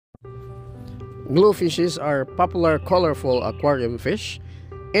Glowfishes are popular colorful aquarium fish,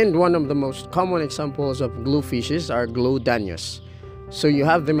 and one of the most common examples of glowfishes are glow Danios. So you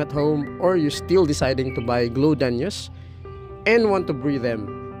have them at home, or you're still deciding to buy glow Danios and want to breed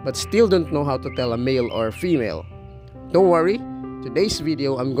them but still don't know how to tell a male or female. Don't worry, today's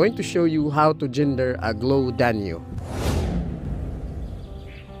video I'm going to show you how to gender a glow Danio.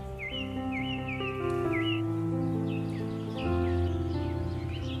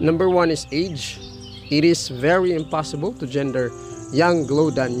 Number 1 is age. It is very impossible to gender young glow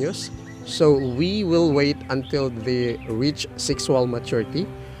Danios, so we will wait until they reach sexual maturity,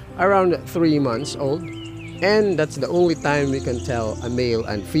 around 3 months old, and that's the only time we can tell a male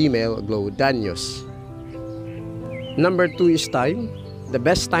and female glow Danios. Number 2 is time. The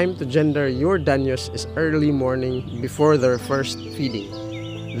best time to gender your Danios is early morning before their first feeding.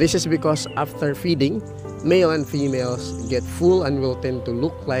 This is because after feeding, male and females get full and will tend to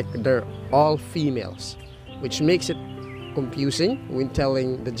look like they're all females, which makes it confusing when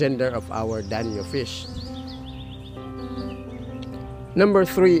telling the gender of our Danio fish. Number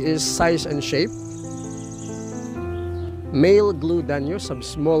 3 is size and shape. Male glow Danios have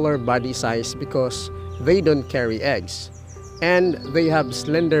smaller body size because they don't carry eggs, and they have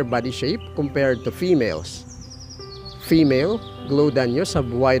slender body shape compared to females. Female glow Danios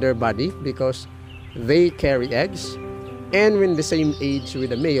have wider body because they carry eggs, and when the same age with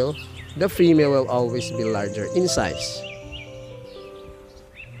the male, the female will always be larger in size.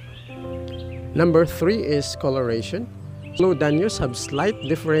 Number 3 is coloration. Glow Danios have slight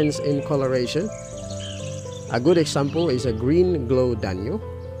difference in coloration. A good example is a green glow Danio.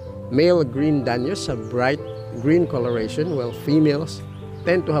 Male green Danios have bright green coloration, while females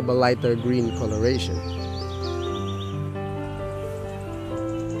tend to have a lighter green coloration.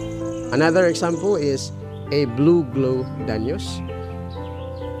 Another example is a blue glow Danios.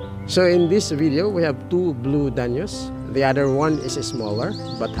 So in this video, we have 2 blue Danios. The other one is smaller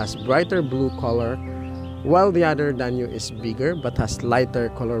but has brighter blue color, while the other Danio is bigger but has lighter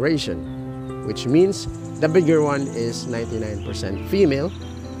coloration, which means the bigger one is 99% female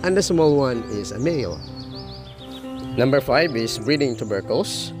and the small one is a male. Number 5 is breeding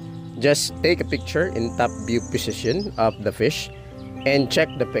tubercles. Just take a picture in top view position of the fish and check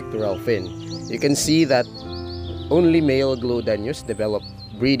the pectoral fin. You can see that only male glow Danios develop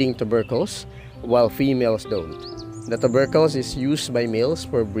breeding tubercles while females don't. The tubercles is used by males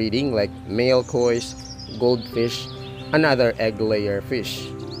for breeding, like male kois, goldfish, and other egg layer fish.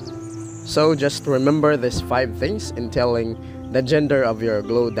 So just remember these 5 things in telling the gender of your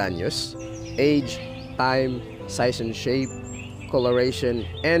glow Danios: age, time, size and shape, coloration,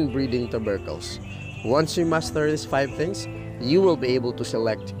 and breeding tubercles. Once you master these 5 things, you will be able to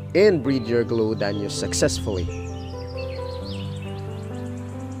select and breed your glow Danios successfully.